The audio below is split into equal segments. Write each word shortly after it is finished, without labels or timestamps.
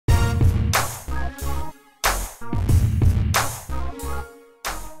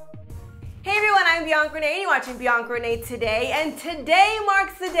I'm Bianca Renee, and you're watching Bianca Renee Today, and today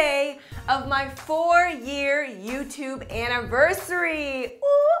marks the day of my 4-year YouTube anniversary.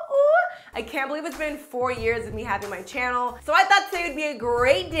 Ooh, ooh. I can't believe it's been 4 years of me having my channel, so I thought today would be a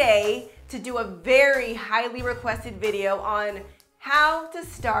great day to do a very highly requested video on how to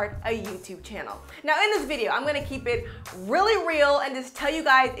start a YouTube channel. Now in this video, I'm gonna keep it really real and just tell you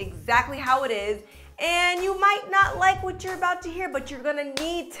guys exactly how it is. And you might not like what you're about to hear, but you're gonna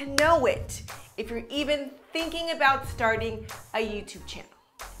need to know it if you're even thinking about starting a YouTube channel.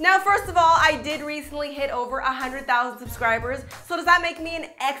 Now, first of all, I did recently hit over 100,000 subscribers. So does that make me an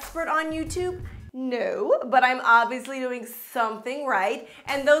expert on YouTube? No, but I'm obviously doing something right.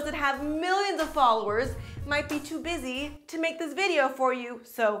 And those that have millions of followers might be too busy to make this video for you,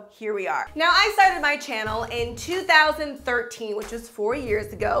 so here we are. Now, I started my channel in 2013, which was 4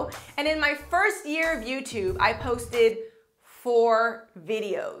 years ago, and in my first year of YouTube, I posted 4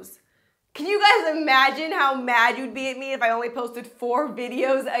 videos. Can you guys imagine how mad you'd be at me if I only posted 4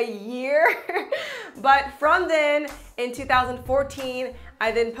 videos a year? But from then, in 2014,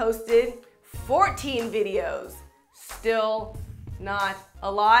 I then posted 14 videos. Still not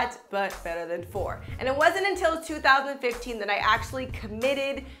a lot, but better than 4. And it wasn't until 2015 that I actually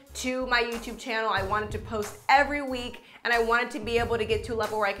committed to my YouTube channel. I wanted to post every week, and I wanted to be able to get to a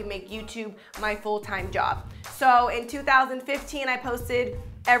level where I could make YouTube my full-time job. So in 2015, I posted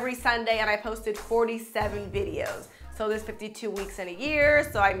every Sunday, and I posted 47 videos. So there's 52 weeks in a year,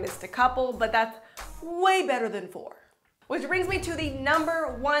 so I missed a couple, but that's way better than 4. Which brings me to the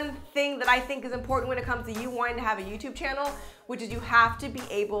number one thing that I think is important when it comes to you wanting to have a YouTube channel, which is you have to be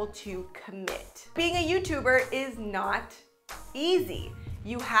able to commit. Being a YouTuber is not easy.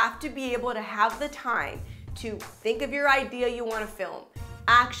 You have to be able to have the time to think of your idea you want to film,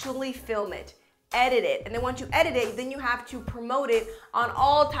 actually film it, edit it, and then once you edit it, then you have to promote it on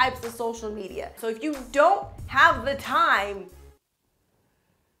all types of social media. So if you don't have the time,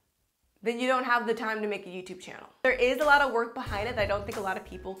 then you don't have the time to make a YouTube channel. There is a lot of work behind it that I don't think a lot of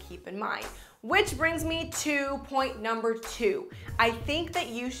people keep in mind. Which brings me to point number 2. I think that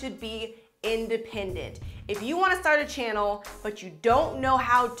you should be independent. If you want to start a channel, but you don't know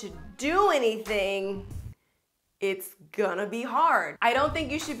how to do anything, it's gonna be hard. I don't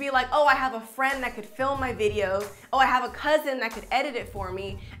think you should be like, oh, I have a friend that could film my videos. Oh, I have a cousin that could edit it for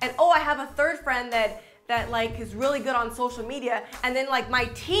me. And oh, I have a third friend that like is really good on social media, and then like my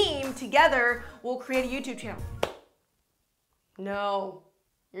team together will create a YouTube channel. No,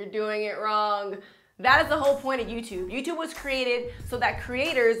 you're doing it wrong. That is the whole point of YouTube. YouTube was created so that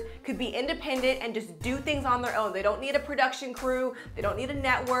creators could be independent and just do things on their own. They don't need a production crew, they don't need a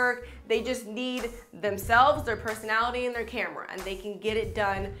network, they just need themselves, their personality, and their camera, and they can get it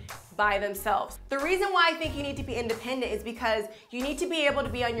done by themselves. The reason why I think you need to be independent is because you need to be able to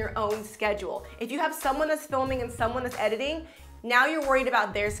be on your own schedule. If you have someone that's filming and someone that's editing, now you're worried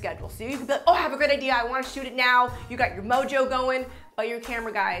about their schedule. So you can be like, oh, I have a great idea, I wanna shoot it now. You got your mojo going, but your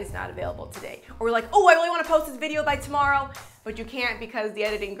camera guy is not available today. Or like, oh, I really wanna post this video by tomorrow, but you can't because the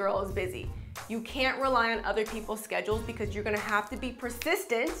editing girl is busy. You can't rely on other people's schedules because you're gonna have to be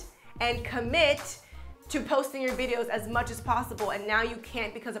persistent and commit to posting your videos as much as possible, and now you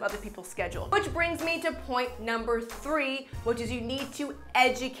can't because of other people's schedule. Which brings me to point number 3, which is you need to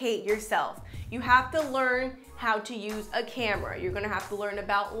educate yourself. You have to learn how to use a camera. You're gonna have to learn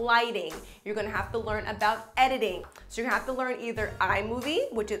about lighting. You're gonna have to learn about editing. So you're gonna have to learn either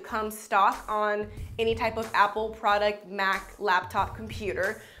iMovie, which it comes stock on any type of Apple product, Mac, laptop,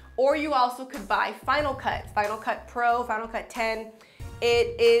 computer, or you also could buy Final Cut, Final Cut Pro, Final Cut 10.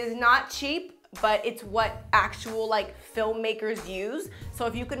 It is not cheap, but it's what actual like filmmakers use. So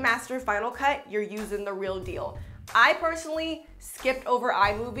if you could master Final Cut, you're using the real deal. I personally skipped over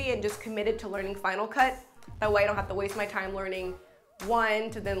iMovie and just committed to learning Final Cut. That way I don't have to waste my time learning one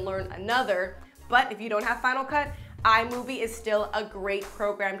to then learn another. But if you don't have Final Cut, iMovie is still a great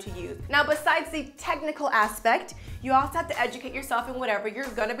program to use. Now, besides the technical aspect, you also have to educate yourself in whatever you're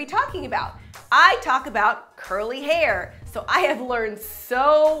gonna be talking about. I talk about curly hair, so I have learned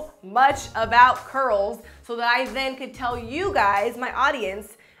so much about curls so that I then could tell you guys, my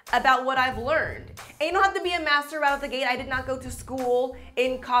audience, about what I've learned. And you don't have to be a master right out the gate. I did not go to school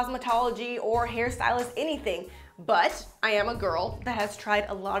in cosmetology or hairstylist, anything. But I am a girl that has tried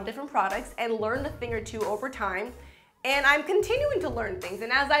a lot of different products and learned a thing or two over time. And I'm continuing to learn things.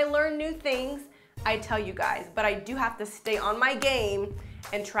 And as I learn new things, I tell you guys. But I do have to stay on my game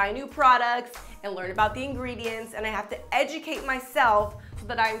and try new products and learn about the ingredients. And I have to educate myself so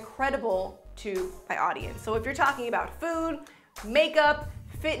that I'm credible to my audience. So if you're talking about food, makeup,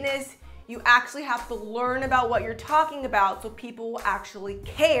 fitness, You actually have to learn about what you're talking about so people will actually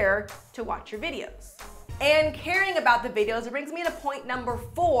care to watch your videos. And caring about the videos, it brings me to point number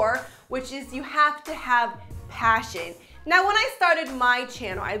 4, which is you have to have passion. Now, when I started my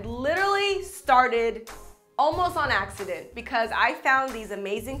channel, I literally started almost on accident because I found these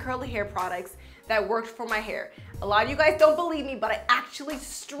amazing curly hair products that worked for my hair. A lot of you guys don't believe me, but I actually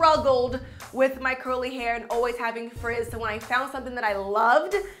struggled with my curly hair and always having frizz. So when I found something that I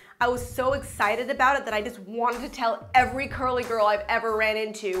loved, I was so excited about it that I just wanted to tell every curly girl I've ever ran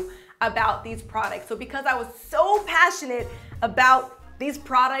into about these products. So because I was so passionate about these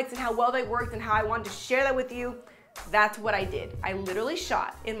products and how well they worked and how I wanted to share that with you, that's what I did. I literally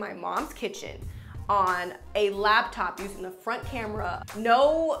shot in my mom's kitchen on a laptop using the front camera,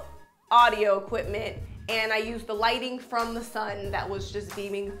 no audio equipment, and I used the lighting from the sun that was just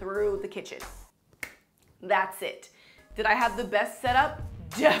beaming through the kitchen. That's it. Did I have the best setup?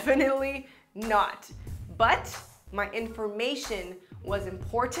 Definitely not. But my information was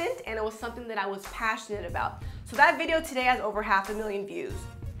important and it was something that I was passionate about. So that video today has over 500,000 views,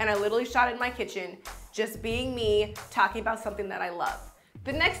 and I literally shot in my kitchen, just being me, talking about something that I love.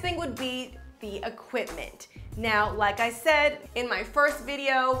 The next thing would be the equipment. Now, like I said, in my first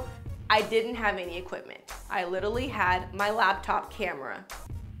video, I didn't have any equipment. I literally had my laptop camera,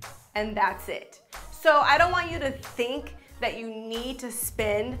 and that's it. So I don't want you to think that you need to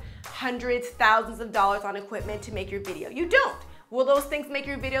spend hundreds, thousands of dollars on equipment to make your video. You don't. Will those things make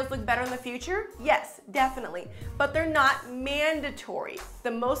your videos look better in the future? Yes, definitely, but they're not mandatory. The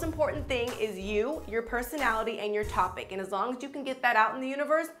most important thing is you, your personality, and your topic, and as long as you can get that out in the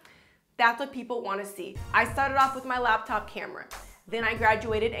universe, that's what people want to see. I started off with my laptop camera. Then I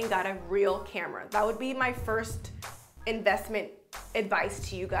graduated and got a real camera. That would be my first investment advice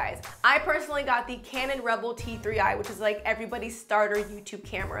to you guys. I personally got the Canon Rebel T3i, which is like everybody's starter YouTube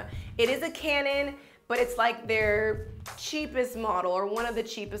camera. It is a Canon, but it's like their cheapest model or one of the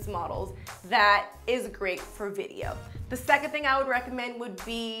cheapest models that is great for video. The second thing I would recommend would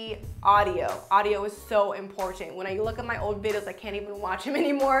be audio. Audio is so important. When I look at my old videos, I can't even watch them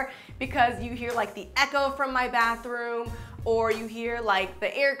anymore because you hear like the echo from my bathroom, or you hear like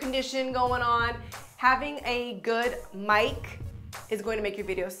the air condition going on. Having a good mic is going to make your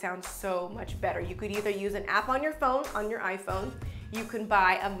videos sound so much better. You could either use an app on your phone, on your iPhone. You can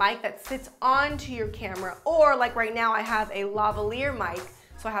buy a mic that sits onto your camera, or like right now I have a lavalier mic.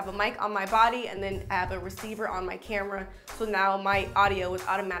 So I have a mic on my body and then I have a receiver on my camera. So now my audio is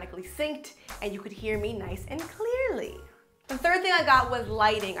automatically synced and you could hear me nice and clearly. The third thing I got was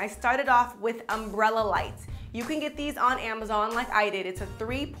lighting. I started off with umbrella lights. You can get these on Amazon like I did. It's a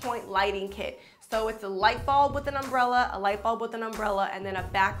 3-point lighting kit. So it's a light bulb with an umbrella, a light bulb with an umbrella, and then a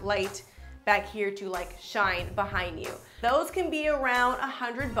backlight back here to like shine behind you. Those can be around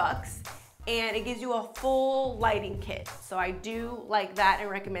 $100 and it gives you a full lighting kit. So I do like that and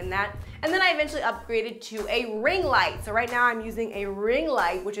recommend that. And then I eventually upgraded to a ring light. So right now I'm using a ring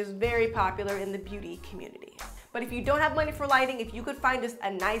light, which is very popular in the beauty community. But if you don't have money for lighting, if you could find just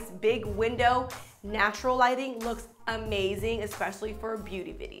a nice big window, natural lighting looks amazing, especially for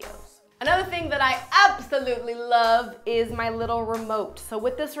beauty videos. Another thing that I absolutely love is my little remote. So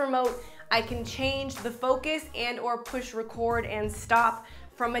with this remote, I can change the focus and or push record and stop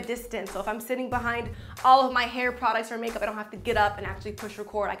from a distance. So if I'm sitting behind all of my hair products or makeup, I don't have to get up and actually push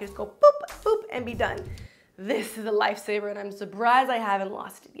record. I can just go boop, boop, and be done. This is a lifesaver and I'm surprised I haven't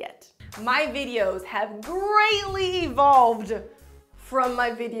lost it yet. My videos have greatly evolved from my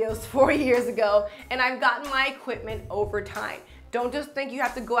videos 4 years ago, and I've gotten my equipment over time. Don't just think you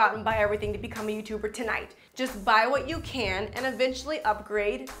have to go out and buy everything to become a YouTuber tonight. Just buy what you can and eventually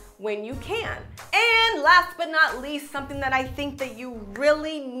upgrade when you can. And last but not least, something that I think that you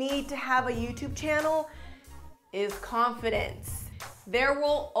really need to have a YouTube channel is confidence. There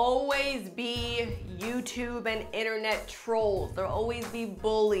will always be YouTube and internet trolls. There will always be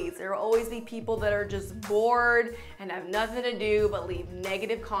bullies. There will always be people that are just bored and have nothing to do but leave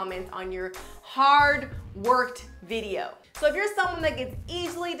negative comments on your hard-worked video. So if you're someone that gets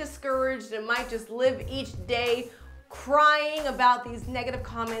easily discouraged and might just live each day crying about these negative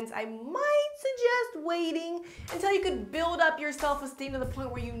comments, I might suggest waiting until you could build up your self-esteem to the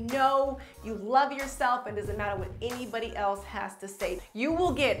point where you know you love yourself and it doesn't matter what anybody else has to say. You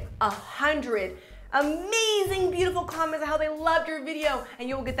will get 100 amazing, beautiful comments on how they loved your video, and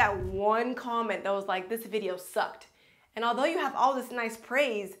you will get that one comment that was like, this video sucked. And although you have all this nice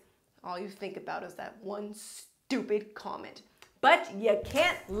praise, all you think about is that one stupid comment. But you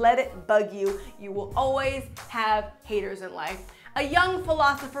can't let it bug you. You will always have haters in life. A young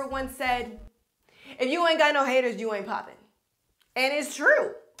philosopher once said, if you ain't got no haters, you ain't popping. And it's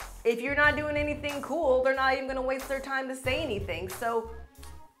true. if you're not doing anything cool, they're not even gonna waste their time to say anything. So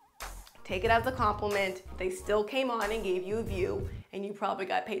take it as a compliment. They still came on and gave you a view, and you probably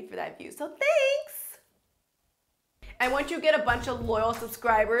got paid for that view. So thanks. And once you get a bunch of loyal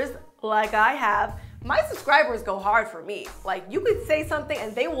subscribers, like I have, my subscribers go hard for me. Like, you could say something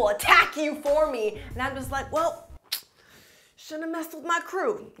and they will attack you for me. And I'm just like, well, shouldn't have messed with my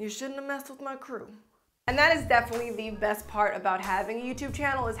crew. You shouldn't have messed with my crew. And that is definitely the best part about having a YouTube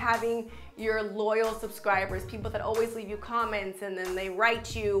channel, is having your loyal subscribers, people that always leave you comments and then they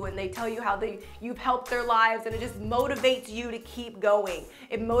write you and they tell you how you've helped their lives, and it just motivates you to keep going.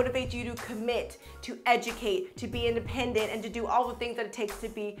 It motivates you to commit, to educate, to be independent, and to do all the things that it takes to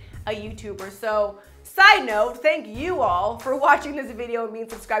be a YouTuber. So, side note, thank you all for watching this video and being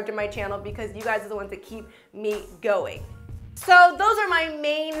subscribed to my channel, because you guys are the ones that keep me going. So those are my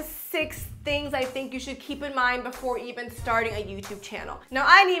main 6 things I think you should keep in mind before even starting a YouTube channel. Now,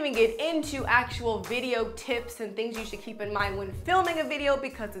 I didn't even get into actual video tips and things you should keep in mind when filming a video,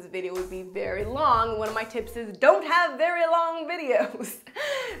 because this video would be very long. One of my tips is don't have very long videos.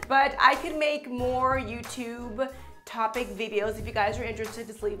 But I could make more YouTube topic videos. If you guys are interested,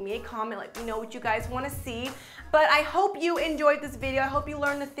 just leave me a comment, let me know what you guys want to see. But I hope you enjoyed this video. I hope you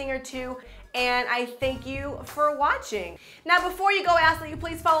learned a thing or two, and I thank you for watching. Now, before you go, I ask that you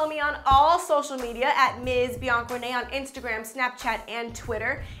please follow me on all social media at Ms. Bianca Renee on Instagram, Snapchat, and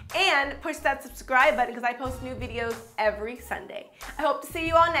Twitter, and push that subscribe button because I post new videos every Sunday. I hope to see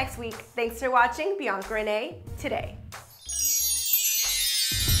you all next week. Thanks for watching Bianca Renee Today.